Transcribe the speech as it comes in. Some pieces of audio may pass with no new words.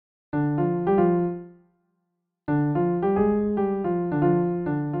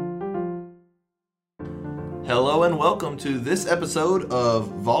Hello and welcome to this episode of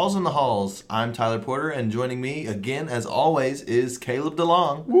Vols in the Halls. I'm Tyler Porter, and joining me again, as always, is Caleb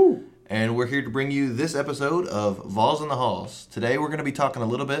DeLong. Woo! And we're here to bring you this episode of Vols in the Halls. Today we're going to be talking a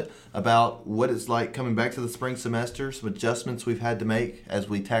little bit about what it's like coming back to the spring semester, some adjustments we've had to make as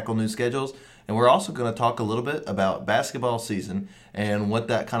we tackle new schedules, and we're also going to talk a little bit about basketball season and what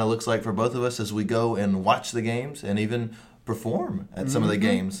that kind of looks like for both of us as we go and watch the games and even perform at some of the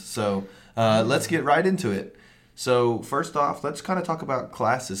games. So let's get right into it. So first off, let's kind of talk about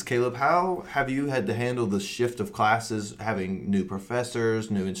classes. Caleb, how have you had to handle the shift of classes, having new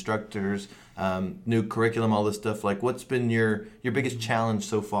professors, new instructors, new curriculum, all this stuff? Like, what's been your biggest challenge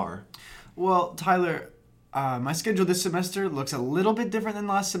so far? Well, Tyler, my schedule this semester looks a little bit different than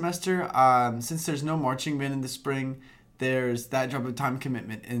last semester. Since there's no marching band in the spring, there's that drop of time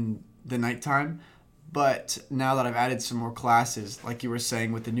commitment in the nighttime. But now that I've added some more classes, like you were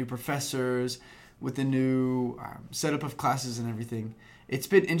saying, with the new professors, with the new setup of classes and everything, it's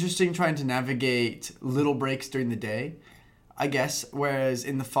been interesting trying to navigate little breaks during the day, I guess. Whereas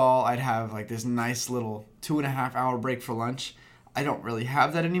in the fall, I'd have like this nice little 2.5 hour break for lunch. I don't really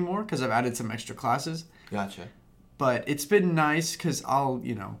have that anymore because I've added some extra classes. Gotcha. But it's been nice because I'll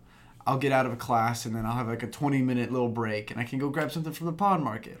get out of a class and then I'll have like a 20-minute little break and I can go grab something from the pod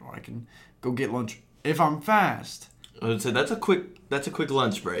market, or I can go get lunch if I'm fast. I would say that's a quick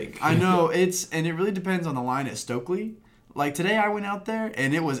lunch break. I know, and it really depends on the line at Stokely. Like today I went out there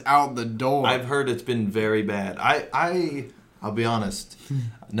and it was out the door. I've heard it's been very bad. I'll be honest,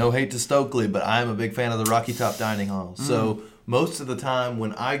 no hate to Stokely, but I'm a big fan of the Rocky Top Dining Hall. So most of the time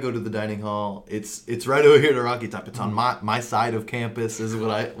when I go to the dining hall, it's right over here to Rocky Top. It's on my side of campus is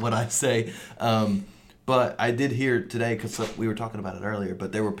what I say. But I did hear today, because we were talking about it earlier,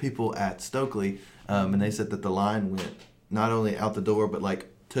 but there were people at Stokely, and they said that the line went not only out the door, but like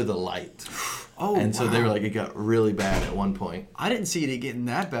to the light. Oh, and so wow. they were like, it got really bad at one point. I didn't see it getting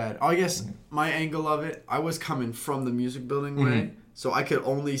that bad. I guess my angle of it, I was coming from the music building way, so I could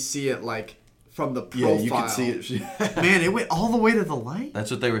only see it like from the profile. Yeah, you could see it. Man, it went all the way to the light?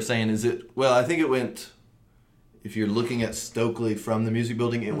 That's what they were saying. I think it went, if you're looking at Stokely from the music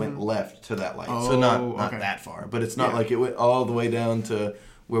building, it went left to that light. So not that far, but it's not like it went all the way down to,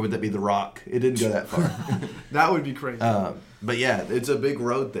 where would that be, the Rock? It didn't go that far. That would be crazy. But yeah, it's a big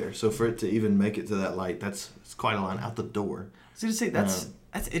road there. So for it to even make it to that light, it's quite a line out the door. I was going to say, that's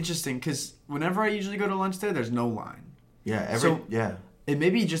interesting, because whenever I usually go to lunch there, there's no line. Yeah, It may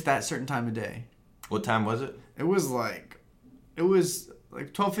be just that certain time of day. What time was it? It was like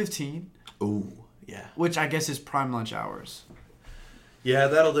 12:15. Ooh, yeah. Which I guess is prime lunch hours. Yeah,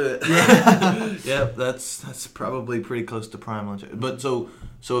 that'll do it. Yeah, that's probably pretty close to prime lunch. But so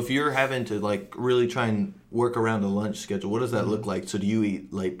if you're having to like really try and work around a lunch schedule, what does that look like? So do you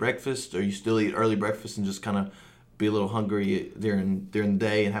eat late breakfast, or you still eat early breakfast and just kind of be a little hungry during the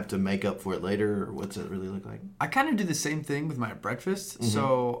day and have to make up for it later, or what's it really look like? I kind of do the same thing with my breakfast.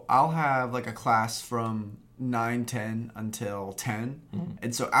 So I'll have like a class from 9:10 until 10.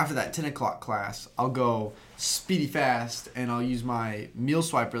 And so after that 10 o'clock class, I'll go speedy fast and I'll use my meal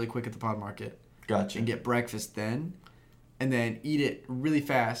swipe really quick at the pod market. Gotcha. And get breakfast then. And then eat it really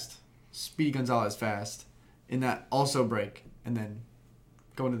fast, Speedy Gonzalez fast, in that also break. And then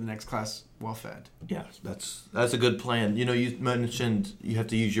go into the next class well fed. Yeah, that's a good plan. You know, you mentioned you have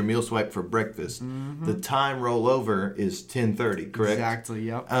to use your meal swipe for breakfast. The time rollover is 10:30, correct? Exactly,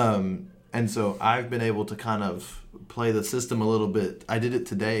 yep. And so I've been able to kind of play the system a little bit. I did it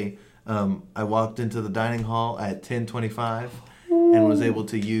today. I walked into the dining hall at 10:25 and was able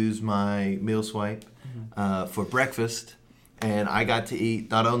to use my meal swipe for breakfast. And I got to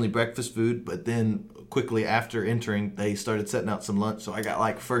eat not only breakfast food, but then quickly after entering, they started setting out some lunch. So I got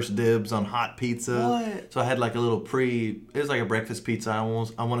like first dibs on hot pizza. What? So I had like a little it was like a breakfast pizza, I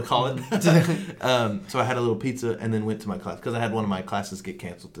want to call it. So I had a little pizza and then went to my class because I had one of my classes get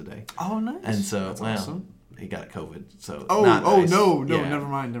canceled today. Oh, nice. And so, that's awesome. He got COVID. So nice. No, never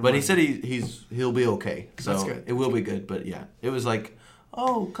mind. But he said he'll be okay. So that's good. It will be good. But yeah, it was like,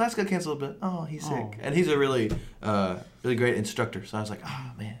 class got canceled, but he's sick. And he's a really great instructor. So I was like,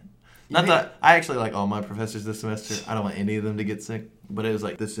 man. Not that I actually like all my professors this semester. I don't want any of them to get sick. But it was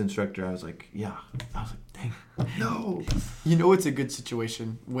like this instructor, I was like, yeah. I was like, dang, no. You know it's a good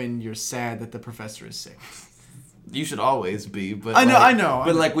situation when you're sad that the professor is sick. You should always be. But I know.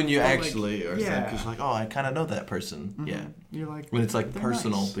 But like when you actually are sick, yeah. it's like, I kind of know that person. Yeah. You're like, when it's like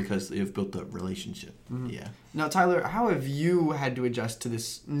personal nice. Because you've built a relationship. Yeah. Now, Tyler, how have you had to adjust to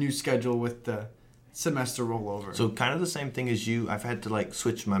this new schedule with the semester rollover? So kind of the same thing as you. I've had to like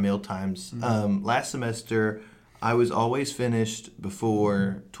switch my meal times. Last semester, I was always finished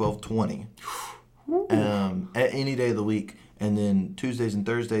before 12:20. at any day of the week. And then Tuesdays and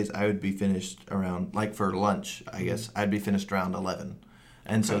Thursdays, I would be finished around, like for lunch, I guess, I'd be finished around 11.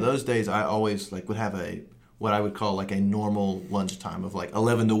 And so those days I always like would have what I would call like a normal lunch time of like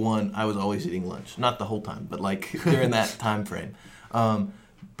 11 to 1. I was always eating lunch. Not the whole time, but like during that time frame.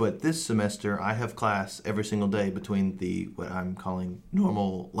 But this semester, I have class every single day between what I'm calling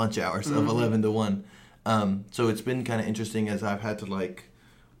normal lunch hours of 11 to 1. So it's been kind of interesting as I've had to like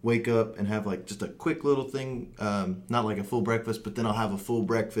wake up and have like just a quick little thing, not like a full breakfast, but then I'll have a full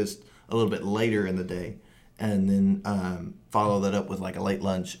breakfast a little bit later in the day, and then follow that up with like a late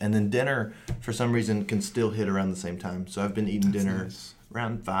lunch, and then dinner for some reason can still hit around the same time. So I've been eating dinner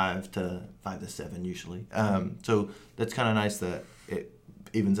around 5 to 7 usually. So that's kind of nice that it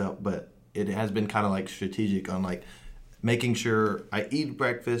evens out, but it has been kind of like strategic on like making sure I eat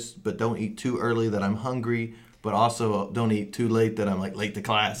breakfast, but don't eat too early that I'm hungry, but also don't eat too late that I'm like late to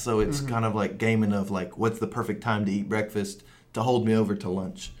class. So it's kind of like gaming of like what's the perfect time to eat breakfast to hold me over to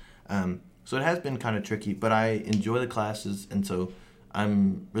lunch. So it has been kind of tricky, but I enjoy the classes, and so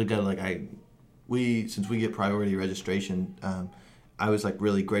I'm really glad since we get priority registration, I was like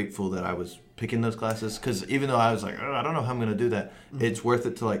really grateful that I was picking those classes, because even though I was like, I don't know how I'm going to do that, it's worth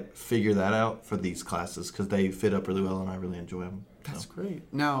it to like figure that out for these classes because they fit up really well and I really enjoy them. That's great.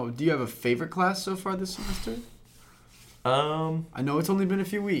 Now, do you have a favorite class so far this semester? I know it's only been a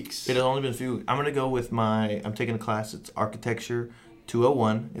few weeks. It has only been a few weeks. I'm going to go with I'm taking a class. It's Architecture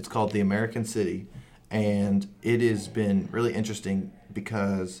 201. It's called The American City. And it has been really interesting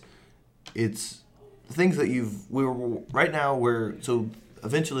because it's things that so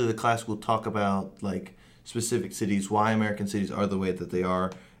eventually the class will talk about like specific cities, why American cities are the way that they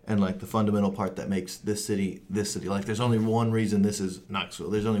are, and like the fundamental part that makes this city. Like there's only one reason this is Knoxville.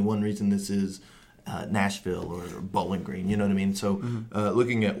 There's only one reason this is Nashville or Bowling Green. You know what I mean? So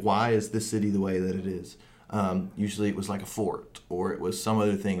looking at why is this city the way that it is. Usually it was like a fort or it was some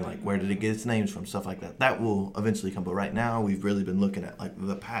other thing, like where did it get its names from, stuff like that. That will eventually come. But right now we've really been looking at like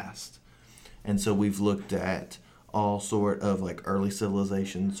the past. And so we've looked at all sort of like early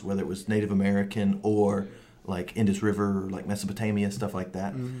civilizations, whether it was Native American or like Indus River, like Mesopotamia, stuff like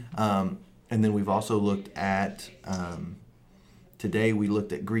that. And then we've also looked at, today we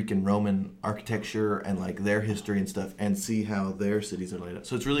looked at Greek and Roman architecture and like their history and stuff and see how their cities are laid out.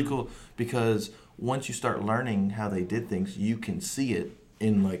 So it's really cool because once you start learning how they did things, you can see it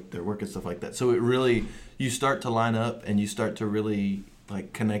in like their work and stuff like that. So it really, you start to line up and you start to really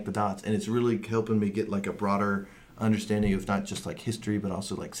like connect the dots, and it's really helping me get like a broader understanding of not just like history but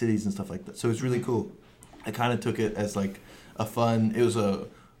also like cities and stuff like that. So it's really cool. I kind of took it as like it was a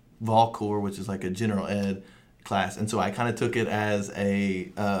Vol Core, which is like a general ed class, and so I kind of took it as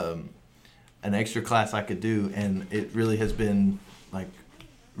an extra class I could do, and it really has been like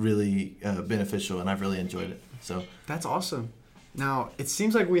really beneficial, and I've really enjoyed it. So that's awesome. Now it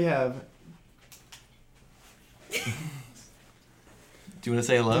seems like we have. Do you want to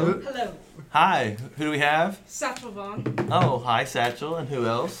say hello? Hello. Hi. Who do we have? Satchel Vaughn. Oh, hi, Satchel. And who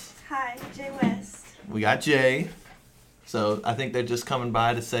else? Hi, Jay West. We got Jay. So I think they're just coming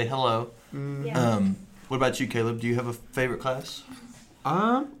by to say hello. Yeah. What about you, Caleb? Do you have a favorite class?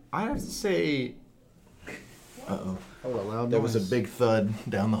 I have to say. Uh-oh. Oh, a loud There noise. was a big thud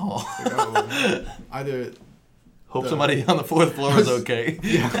down the hall. Either. Hope somebody on the fourth floor is okay.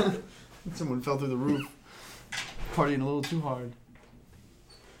 Yeah. Someone fell through the roof. Partying a little too hard.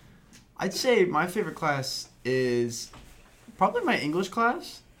 I'd say my favorite class is probably my English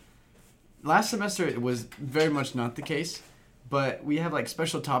class. Last semester it was very much not the case, but we have like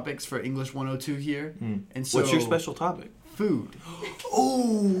special topics for English 102 here. And so what's your special topic? Food.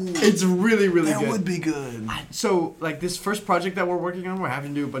 Oh, It's really, really good. that would be good. So like this first project that we're working on, we're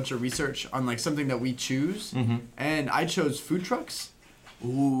having to do a bunch of research on like something that we choose. And I chose food trucks.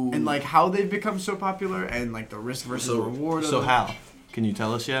 Ooh. And like how they've become so popular and like the risk versus reward. So how? Can you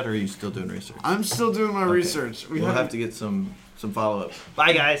tell us yet, or are you still doing research? I'm still doing my research. We'll have to get some follow-up.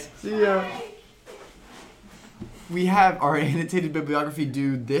 Bye, guys. See ya. We have our annotated bibliography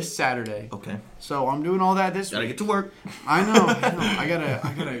due this Saturday. Okay. So I'm doing all that this Gotta week. get to work. I know. I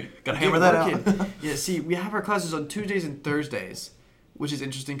gotta Gotta hammer that out. Yeah, see, we have our classes on Tuesdays and Thursdays, which is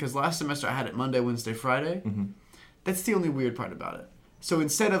interesting because last semester I had it Monday, Wednesday, Friday. That's the only weird part about it. So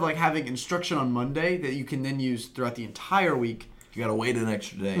instead of like having instruction on Monday that you can then use throughout the entire week, You gotta wait an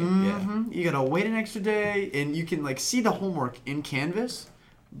extra day. Yeah. you gotta wait an extra day, and you can like see the homework in Canvas,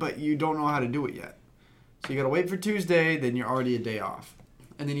 but you don't know how to do it yet. So you gotta wait for Tuesday, then you're already a day off,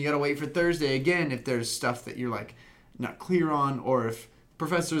 and then you gotta wait for Thursday again if there's stuff that you're like not clear on, or if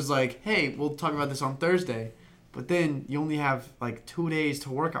professor's like, hey, we'll talk about this on Thursday, but then you only have like 2 days to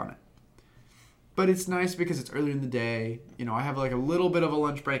work on it. But it's nice because it's early in the day. You know, I have like a little bit of a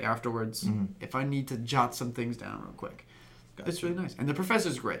lunch break afterwards if I need to jot some things down real quick. Gotcha. It's really nice. And the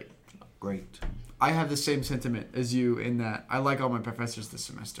professor's great. Great. I have the same sentiment as you in that I like all my professors this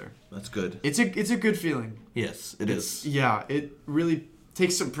semester. That's good. It's a good feeling. Yes, it is. Yeah, it really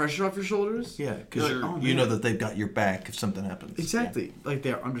takes some pressure off your shoulders. Yeah, because Like, you know that they've got your back if something happens. Exactly. Yeah. Like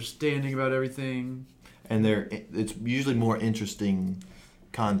they're understanding about everything. And it's usually more interesting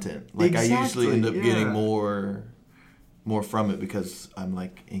content. Like I usually end up getting more from it because I'm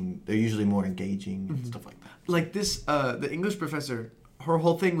like they're usually more engaging and stuff like that. Like this, the English professor, her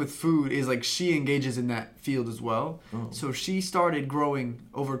whole thing with food is like she engages in that field as well. Oh. So she started growing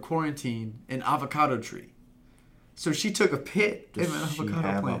over quarantine an avocado tree. So she took a pit Does in an she avocado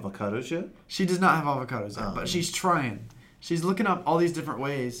have plant. avocados yet? She does not have avocados yet, but she's trying. She's looking up all these different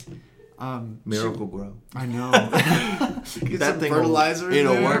ways. Miracle Grow. I know. Get that thing fertilizer.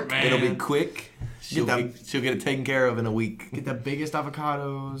 It'll there. work. Man. It'll be quick. She'll get it taken care of in a week. Get the biggest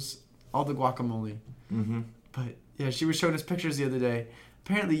avocados, all the guacamole. Mm-hmm. But yeah, she was showing us pictures the other day.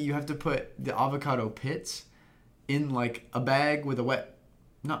 Apparently, you have to put the avocado pits in like a bag with a wet,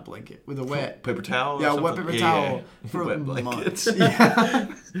 not blanket, with a wet paper towel. Yeah, or wet something? paper towel for wet months. blankets. Yeah.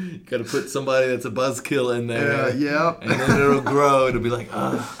 Got to put somebody that's a buzzkill in there. Yeah. And then it'll grow. It'll be like,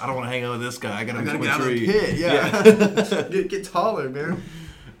 I don't want to hang out with this guy. I gotta get become out a of the tree. pit. Yeah. get taller, man.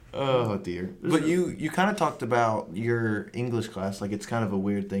 Oh dear. But you kind of talked about your English class, like it's kind of a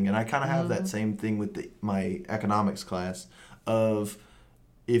weird thing, and I kind of have that same thing with my economics class. Of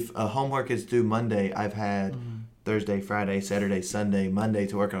if a homework is due Monday, I've had Thursday, Friday, Saturday, Sunday, Monday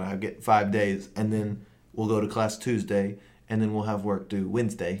to work on it. I get 5 days, and then we'll go to class Tuesday, and then we'll have work due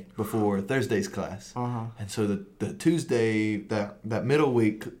Wednesday before Thursday's class. And so the Tuesday, that middle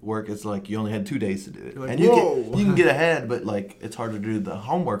week work is like you only had 2 days to do it. Like, and you can get ahead, but like it's harder to do the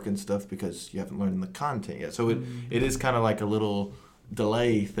homework and stuff because you haven't learned the content yet. So it is kind of like a little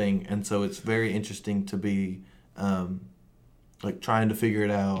delay thing, and so it's very interesting to be like trying to figure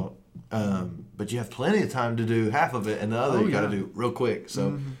it out. But you have plenty of time to do half of it, and the other you got to do real quick.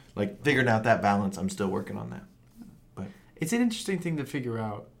 So like figuring out that balance, I'm still working on that. It's an interesting thing to figure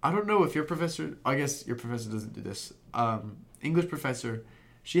out. I don't know if your professor, I guess your professor doesn't do this. English professor,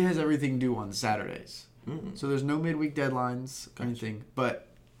 she has everything due on Saturdays. So there's no midweek deadlines or anything. But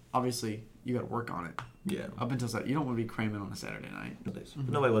obviously, you got to work on it. Yeah. Up until Saturday. You don't want to be cramming on a Saturday night.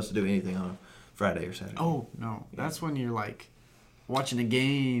 Nobody wants to do anything on a Friday or Saturday. Oh, no. That's when you're like watching a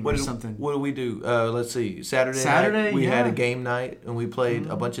game or something. What do we do? Let's see. Saturday night, we had a game night, and we played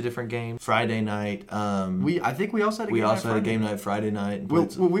a bunch of different games. Friday night, I think we also had a game night. We also had a game night Friday night.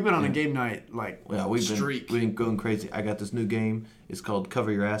 We've been on a game night streak. We've been going crazy. I got this new game. It's called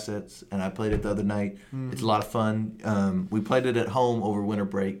Cover Your Assets, and I played it the other night. It's a lot of fun. We played it at home over winter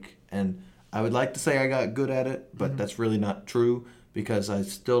break, and I would like to say I got good at it, but that's really not true. Because I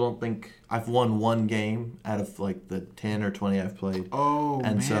still don't think I've won one game out of like the 10 or 20 I've played. Oh,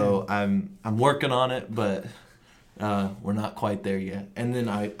 and man. so I'm working on it, but we're not quite there yet. And then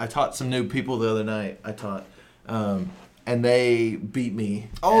I taught some new people the other night. And they beat me.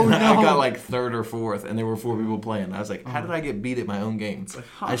 Oh, and no. I got like third or fourth, and there were 4 people playing. I was like, how did I get beat at my own game?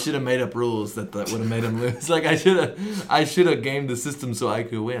 I should have made up rules that would have made them lose. Like I should have gamed the system so I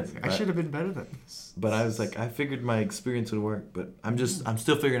could win. I should have been better than this. But I was like, I figured my experience would work, but I'm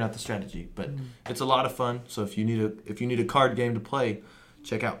still figuring out the strategy. But it's a lot of fun. So if you need a card game to play,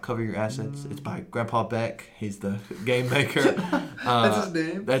 check out Cover Your Assets. It's by Grandpa Beck. He's the game maker. That's his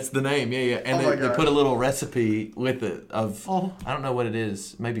name? That's the name, yeah. And they put a little recipe with it of, I don't know what it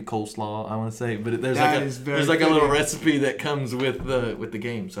is, maybe coleslaw, I want to say. But there's like a little recipe that comes with the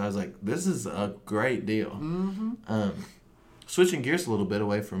game. So I was like, this is a great deal. Switching gears a little bit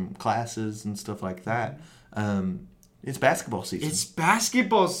away from classes and stuff like that, it's basketball season. It's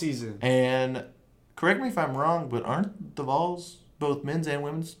basketball season. And correct me if I'm wrong, but aren't the Vols, both men's and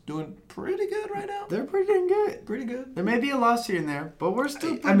women's, doing pretty good right now? They're pretty dang good. Pretty good. There may be a loss here and there, but we're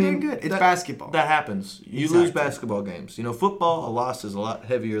still pretty dang good. It's basketball. That happens. You lose basketball games. Football, a loss is a lot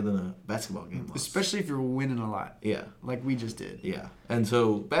heavier than a basketball game loss. Especially if you're winning a lot. Yeah. Like we just did. Yeah. And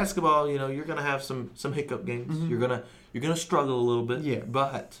so basketball, you're going to have some hiccup games. You're going to struggle a little bit. Yeah.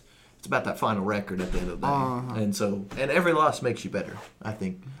 But it's about that final record at the end of the day. And every loss makes you better, I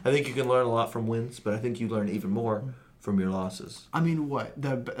think. I think you can learn a lot from wins, but I think you learn even more from your losses. I mean, what?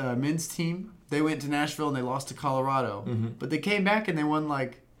 The men's team, they went to Nashville and they lost to Colorado. But they came back and they won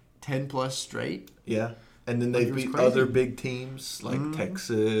like 10 plus straight. Yeah. And then they beat other big teams like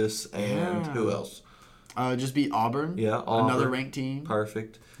Texas and who else? Just beat Auburn. Yeah, another ranked team.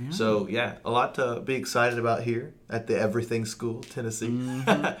 Perfect. Yeah. So, a lot to be excited about here at the Everything School, Tennessee.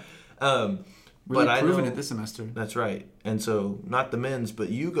 Really But I proving know- it this semester. That's right. And so, not the men's, but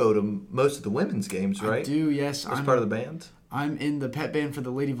you go to most of the women's games, right? I do, yes. As part of the band. I'm in the pet band for the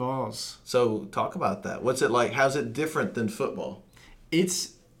Lady Vols. So, talk about that. What's it like? How's it different than football?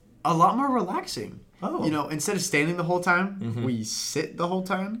 It's a lot more relaxing. Oh. You know, instead of standing the whole time, we sit the whole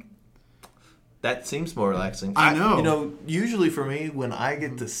time. That seems more relaxing. I know. You know, usually for me, when I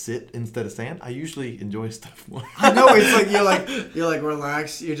get to sit instead of stand, I usually enjoy stuff more. I know, it's like you're like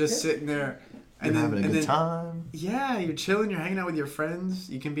relaxed, you're just sitting there And having a good time. Yeah, you're chilling, you're hanging out with your friends,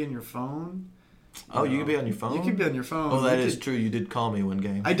 you can be on your phone. Oh, you can be on your phone? You can be on your phone. Oh, that You is could- true. You did call me one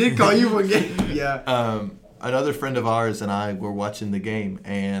game. I did call you one game. Yeah. Another friend of ours and I were watching the game,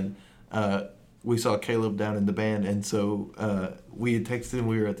 and we saw Caleb down in the band, and so we had texted him.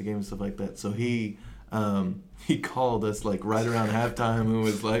 We were at the game and stuff like that. So he called us like right around halftime and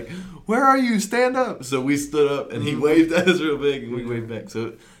was like, "Where are you? Stand up!" So we stood up, and he waved at us real big, and we waved back.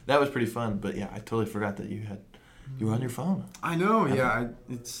 So that was pretty fun. But yeah, I totally forgot that you were on your phone. I know, yeah.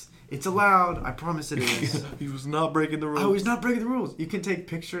 It's allowed. I promise it is. He was not breaking the rules. I was not breaking the rules. You can take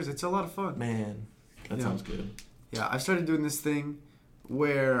pictures. It's a lot of fun. Man, that Yeah. sounds good. Yeah, I started doing this thing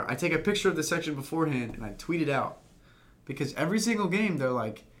where I take a picture of the section beforehand and I tweet it out. Because every single game, they're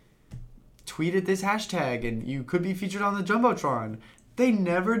like, tweet at this hashtag and you could be featured on the Jumbotron. They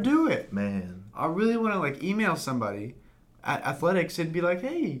never do it. Man. I really want to like email somebody at athletics and be like,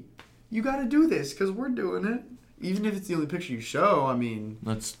 hey, you got to do this because we're doing it. Even if it's the only picture you show, I mean.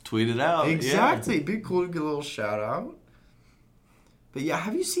 Let's tweet it out. Exactly. Yeah. It'd be cool to get a little shout out. But yeah,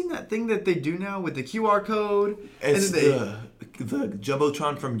 have you seen that thing that they do now with the QR code? It's and then the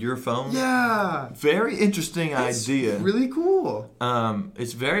Jumbotron from your phone. yeah. Very interesting It's idea. really cool.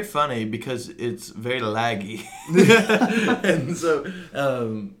 It's very funny because it's very laggy. And so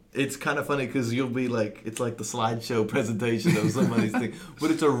it's kind of funny because you'll be like, it's like the slideshow presentation of somebody's thing.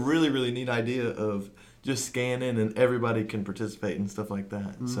 But it's a really, really neat idea of just scan in and everybody can participate and stuff like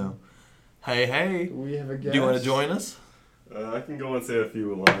that. So, hey. We have a guest. Do you want to join us? I can go and say a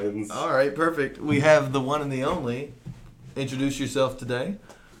few lines. All right, perfect. We have the one and the only. Introduce yourself today.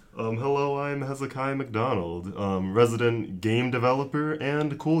 Hello, I'm Hezekiah McDonald, resident game developer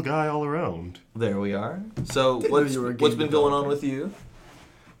and cool guy all around. There we are. So Didn't know what's you were a been game going on developer. with you?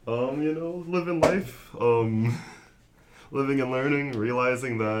 Living life, living and learning,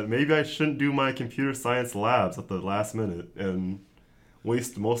 realizing that maybe I shouldn't do my computer science labs at the last minute and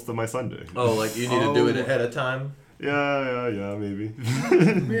waste most of my Sunday. Oh, like you need to do it Oh. ahead of time? Yeah, maybe. Yeah,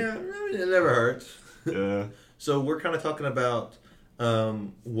 I mean, it never hurts. Yeah. So we're kind of talking about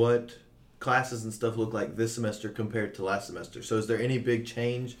what classes and stuff look like this semester compared to last semester. So is there any big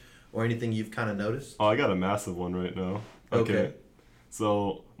change or anything you've kind of noticed? Oh, I got a massive one right now. Okay.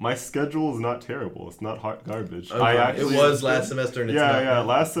 So my schedule is not terrible. It's not hot garbage. Okay. It was last semester and it's not. Yeah.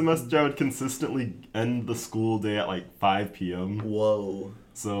 Last semester I would consistently end the school day at like 5 p.m. Whoa.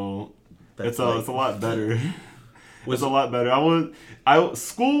 So That's it's a lot better. Was It's a lot better.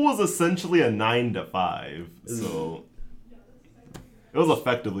 School was essentially a 9 to 5. So it was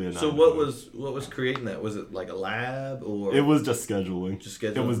effectively a 9 So to what 5. was creating that? Was it like a lab or? It was just scheduling. Just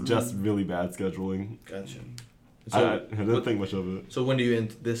scheduling. It was just really bad scheduling. Gotcha. I So, didn't think much of it. so when do you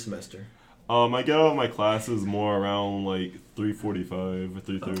end this semester? I get out of my classes more around like 3:45 or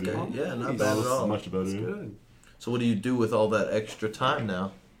 3:30. Okay, yeah, not Nice. bad at That's all. much better. That's good. So what do you do with all that extra time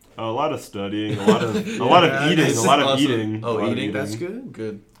now? A lot of studying, a lot of eating, a lot of Awesome. eating. Oh, a lot of eating? That's good.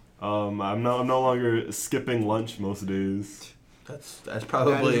 Good. I'm no longer skipping lunch most days. That's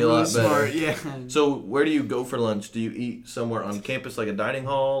probably That is a really lot smart. better. Yeah. So where do you go for lunch? Do you eat somewhere on campus, like a dining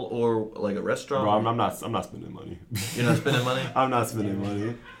hall or like a restaurant? Bro, I'm not spending money. You're not spending money. I'm not spending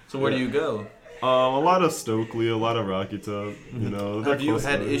money. So where do you go? A lot of Stokely, a lot of Rocky Top. You know, they're Have you close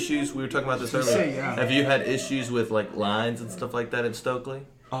had by. issues? We were talking about this Just earlier. say, yeah. Have you had issues with like lines and stuff like that in Stokely?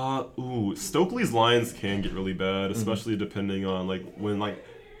 Stokely's lines can get really bad, especially depending on like when like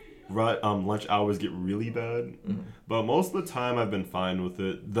lunch hours get really bad. But most of the time I've been fine with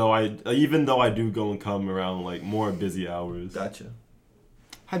it. Even though I do go and come around like more busy hours. Gotcha.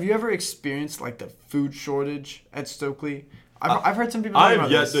 Have you ever experienced like the food shortage at Stokely? I've heard some people talk about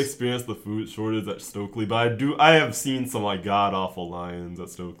I've yet this. to experience the food shortage at Stokely, but I have seen some like god awful lines at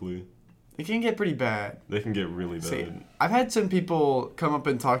Stokely. It can get pretty bad. They can get really bad. See, I've had some people come up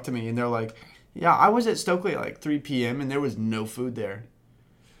and talk to me, and they're like, "Yeah, I was at Stokely at like 3 p.m. and there was no food there."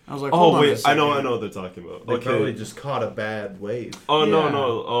 I was like, Oh "Hold on a wait, I know second." what they're talking about. They probably Okay. just caught a bad wave. Oh Yeah.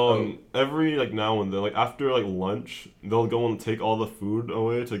 no. Every like now and then, like after like lunch, they'll go and take all the food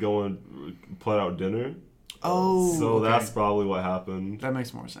away to go and put out dinner. Oh, So okay. that's probably what happened. That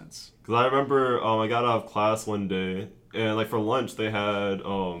makes more sense. Cause I remember I got out of class one day and like for lunch they had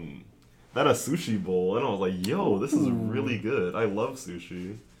Then a sushi bowl, and I was like, yo, this is really good. I love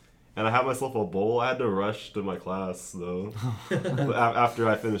sushi. And I had myself a bowl. I had to rush to my class, though, after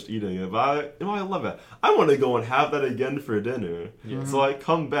I finished eating it. But I love it. I want to go and have that again for dinner. Yeah. So I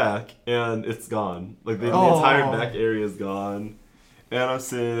come back, and it's gone. Like, the entire back area is gone. And I'm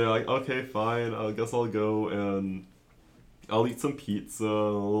sitting there like, okay, fine. I guess I'll go and I'll eat some pizza, a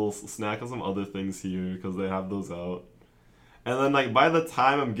little snack and some other things here, because they have those out. And then, like, by the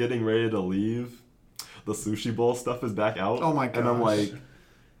time I'm getting ready to leave, the sushi bowl stuff is back out. Oh, my gosh. And I'm like,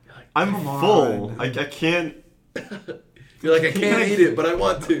 I'm full. I can't. You're like, I can't eat it, but I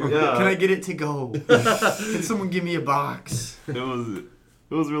want to. Yeah. Can I get it to go? Can someone give me a box? It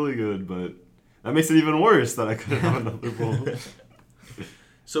was really good, but that makes it even worse that I couldn't have another bowl.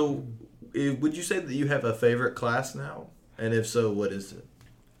 So, would you say that you have a favorite class now? And if so, what is it?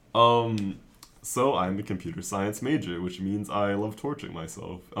 So I'm a computer science major, which means I love torturing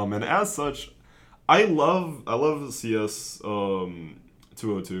myself. And as such, I love CS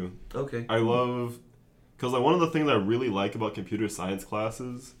 202. Okay. I love, because like one of the things I really like about computer science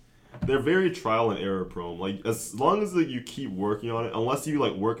classes, they're very trial and error prone. Like, as long as you keep working on it, unless you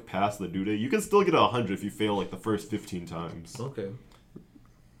like work past the due date, you can still get 100 if you fail like the first 15 times. Okay.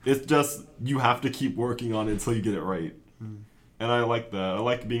 It's just you have to keep working on it until you get it right. And I like that. I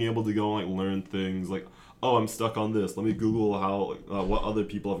like being able to go and like learn things like, oh, I'm stuck on this. Let me Google how what other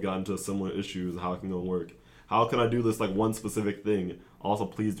people have gotten to similar issues and how it can go work. How can I do this like one specific thing? Also,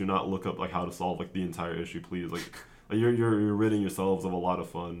 please do not look up like how to solve like the entire issue. Please, like you're ridding yourselves of a lot of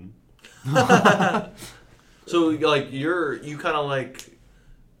fun. So like you kind of like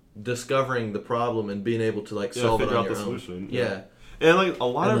discovering the problem and being able to like solve it figure on out your the own. solution. Yeah. And like a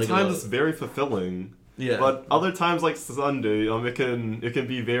lot And, of like, times it's very fulfilling. Yeah. But other times like Sunday, it can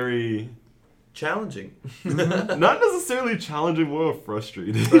be very challenging. not necessarily challenging, more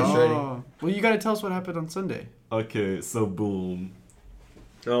frustrating. Oh. Well, you got to tell us what happened on Sunday. Okay, so boom.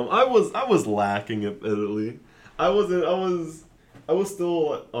 I was lacking admittedly. I was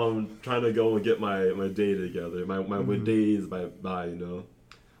still trying to go and get my day together. My days by you know.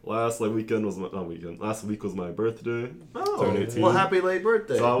 Last week was my birthday. Oh, turned 18. well, happy late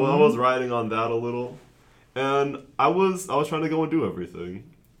birthday. So I was riding on that a little, and I was trying to go and do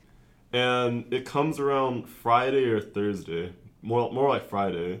everything, and it comes around Friday or Thursday, more like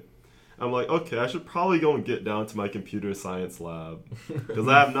Friday. I'm like, okay, I should probably go and get down to my computer science lab because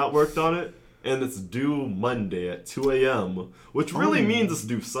I have not worked on it, and it's due Monday at 2 a.m., which really means it's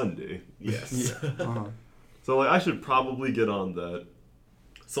due Sunday. Yes. So like I should probably get on that.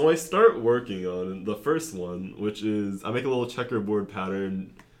 So I start working on the first one, which is I make a little checkerboard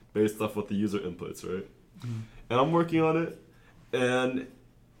pattern based off what the user inputs, right? And I'm working on it, and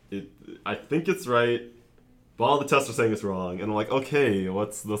I think it's right, but all the tests are saying it's wrong. And I'm like, okay,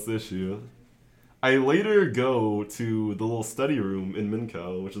 what's this issue? I later go to the little study room in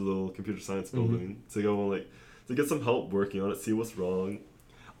Minkow, which is a little computer science building, to go and to get some help working on it, see what's wrong.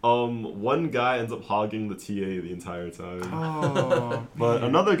 One guy ends up hogging the TA the entire time. Oh, but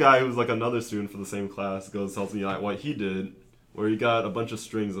another guy who's like another student for the same class tells me like what he did, where he got a bunch of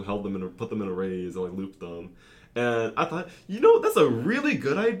strings and put them in arrays and like looped them. And I thought, that's a really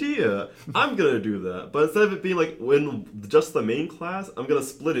good idea. I'm gonna do that. But instead of it being like in just the main class, I'm gonna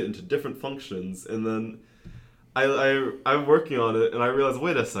split it into different functions. And then I'm working on it, and I realized,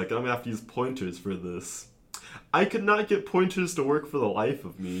 wait a second, I'm gonna have to use pointers for this. I could not get pointers to work for the life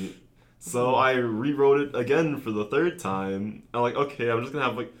of me. So I rewrote it again for the third time. I'm like, okay, I'm just gonna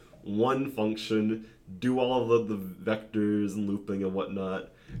have like one function, do all of the vectors and looping and whatnot.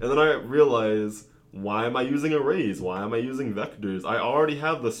 And then I realized, why am I using arrays? Why am I using vectors? I already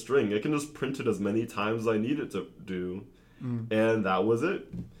have the string. I can just print it as many times as I need it to do. And that was it.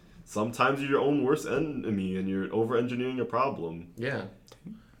 Sometimes you're your own worst enemy and you're over-engineering a problem. Yeah.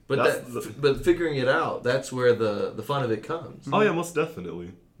 But but figuring it out, that's where the fun of it comes. Oh yeah, most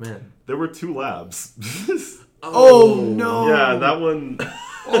definitely. Man. There were 2 labs. Oh no! Yeah, that one...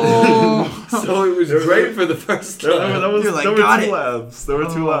 Oh. So it was great for the first time. There were 2 labs. There were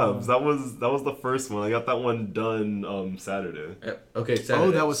 2 Oh. labs. That was the first one. I got that one done Saturday. Okay, Saturday.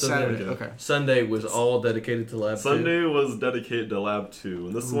 Oh, that was So Saturday. then Okay. Sunday was all dedicated to lab 2. Sunday was dedicated to lab 2,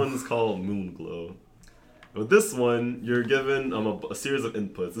 and this one is called Moonglow. With this one, you're given a series of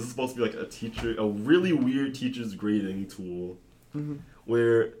inputs. This is supposed to be like a really weird teacher's grading tool,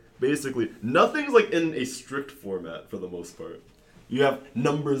 where basically nothing's like in a strict format for the most part. You have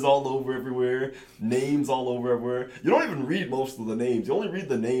numbers all over everywhere, names all over everywhere. You don't even read most of the names. You only read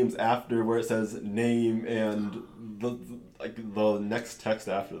the names after where it says name and the next text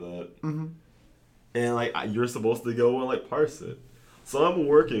after that. And you're supposed to go and parse it. So I'm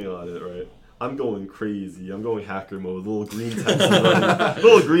working on it, right? I'm going crazy. I'm going hacker mode. Little green text is running.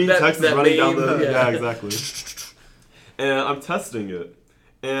 Little green text is running down the. Yeah, exactly. And I'm testing it,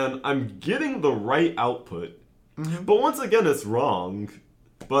 and I'm getting the right output. But once again, it's wrong.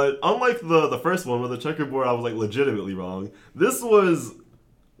 But unlike the first one with the checkerboard, I was like legitimately wrong. This was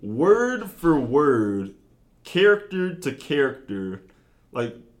word for word, character to character,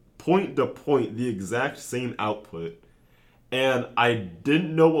 like point to point, the exact same output. And I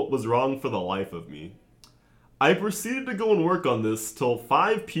didn't know what was wrong for the life of me. I proceeded to go and work on this till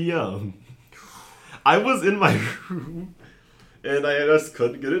 5 p.m. I was in my room, and I just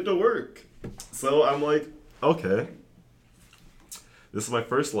couldn't get it to work. So I'm like, okay. This is my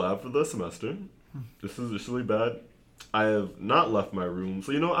first lab for the semester. This is really bad. I have not left my room.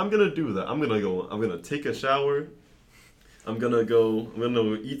 So, I'm going to do that. I'm going to take a shower. I'm going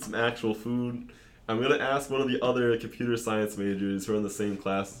to eat some actual food. I'm going to ask one of the other computer science majors who are in the same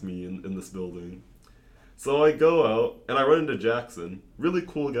class as me in this building. So I go out, and I run into Jackson. Really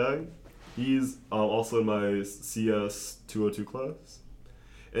cool guy. He's also in my CS 202 class.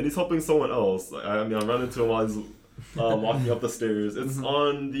 And he's helping someone else. I run into him while he's walking up the stairs. It's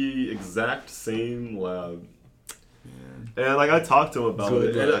on the exact same lab. Yeah. And I talk to him about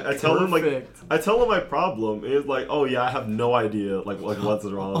it. And I tell him my problem. And he's like, "Oh yeah, I have no idea what's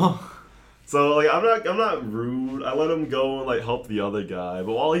wrong." So I'm not rude. I let him go and help the other guy.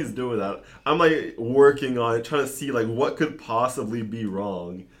 But while he's doing that, I'm working on it, trying to see what could possibly be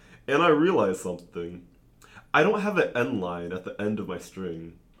wrong. And I realized something. I don't have an end line at the end of my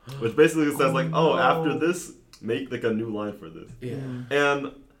string, which basically says after this, make a new line for this. Yeah.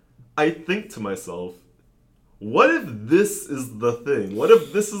 And I think to myself, what if this is the thing? What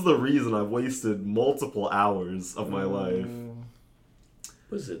if this is the reason I've wasted multiple hours of my life?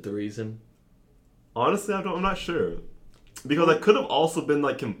 Was it the reason? Honestly, I'm not sure. Because I could have also been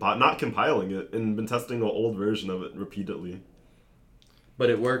not compiling it and been testing an old version of it repeatedly. But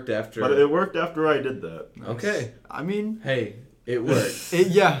it worked after. But it worked after I did that. Okay. I mean, hey, it worked.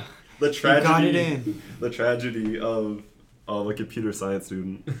 Yeah. The tragedy. You got it in. The tragedy of a computer science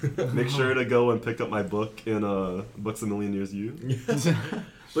student. Make sure to go and pick up my book in Books a Million Years You.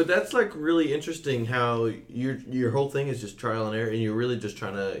 But that's really interesting how your whole thing is just trial and error, and you're really just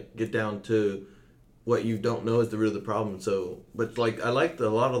trying to get down to what you don't know is the root of the problem. So, but I liked a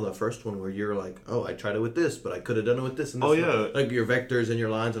lot of the first one where you're oh, I tried it with this, but I could have done it with this and this. Oh yeah. Your vectors and your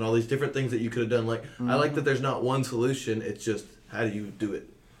lines and all these different things that you could have done. I like that there's not one solution. It's just how do you do it.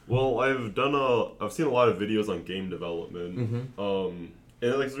 Well, I've seen a lot of videos on game development, and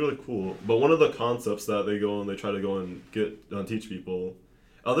it's really cool. But one of the concepts that they try to go and teach people,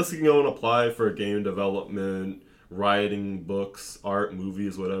 this can go and apply for game development, writing, books, art,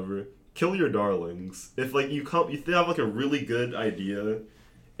 movies, whatever. Kill your darlings. If you have a really good idea,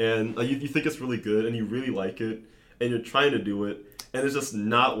 and you think it's really good, and you really like it, and you're trying to do it, and it's just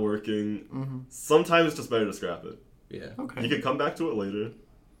not working. Sometimes it's just better to scrap it. Yeah. Okay. You can come back to it later.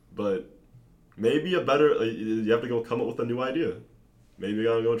 But maybe you have to go come up with a new idea. Maybe you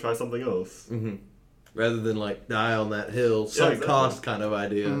gotta go try something else. Mm-hmm. Rather than die on that hill, sunk cost kind of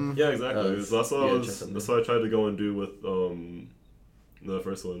idea. Yeah, exactly. So that's what I tried to go and do with the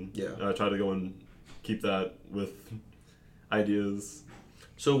first one. Yeah. I tried to go and keep that with ideas.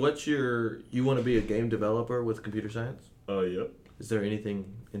 So you want to be a game developer with computer science? Yep. Is there anything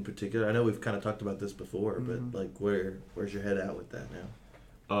in particular? I know we've kind of talked about this before, but where's your head at with that now?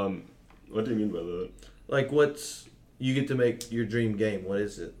 What do you mean by that? You get to make your dream game. What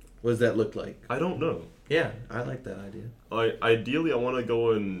is it? What does that look like? I don't know. Yeah, I like that idea. Ideally, I want to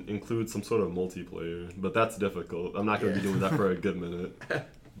go and include some sort of multiplayer, but that's difficult. I'm not going to be doing that for a good minute.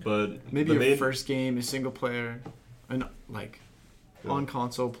 But maybe your first game is single player, and on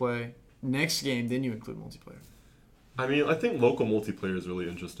console play. Next game, then you include multiplayer. I think local multiplayer is really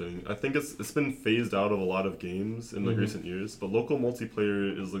interesting. I think it's been phased out of a lot of games in recent years, but local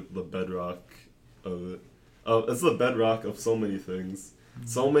multiplayer is the bedrock of it. It's the bedrock of so many things.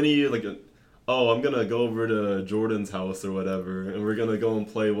 So many I'm gonna go over to Jordan's house or whatever, and we're gonna go and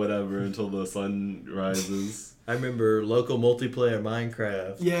play whatever until the sun rises. I remember local multiplayer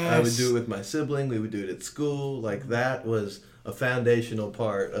Minecraft. Yes. I would do it with my sibling. We would do it at school. That was a foundational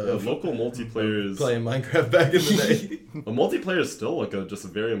part of local multiplayer is playing Minecraft back in the day. A multiplayer is still just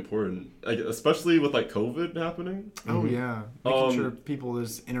very important, especially with COVID happening. Oh yeah, making sure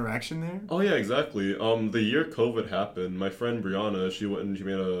there's interaction there. Oh yeah, exactly. The year COVID happened, my friend Brianna, she went and she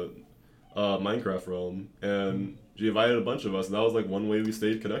made a Minecraft realm, and she invited a bunch of us, and that was one way we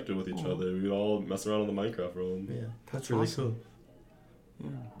stayed connected with each other. We'd all mess around in the Minecraft realm. Yeah, that's really awesome. Cool.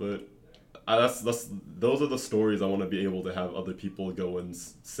 Yeah. But that's those are the stories I want to be able to have other people go and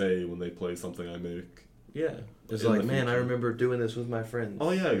say when they play something I make. Yeah. It's In like, the man, I future. remember doing this with my friends.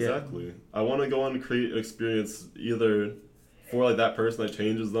 Oh yeah, exactly. I want to go and create an experience either for like that person that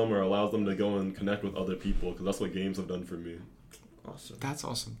changes them or allows them to go and connect with other people, because that's what games have done for me. Awesome. That's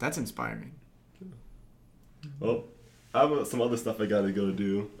awesome. That's inspiring. Well, I have some other stuff I gotta go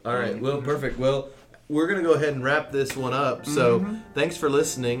do. All right. Well, perfect. Well, we're going to go ahead and wrap this one up. So thanks for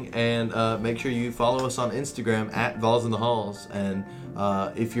listening, and make sure you follow us on Instagram at Vols in the Halls. And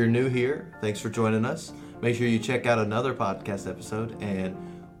if you're new here, thanks for joining us. Make sure you check out another podcast episode, and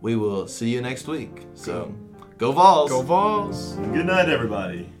we will see you next week. So go Vols! Go Vols! Good night,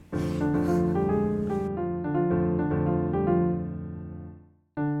 everybody.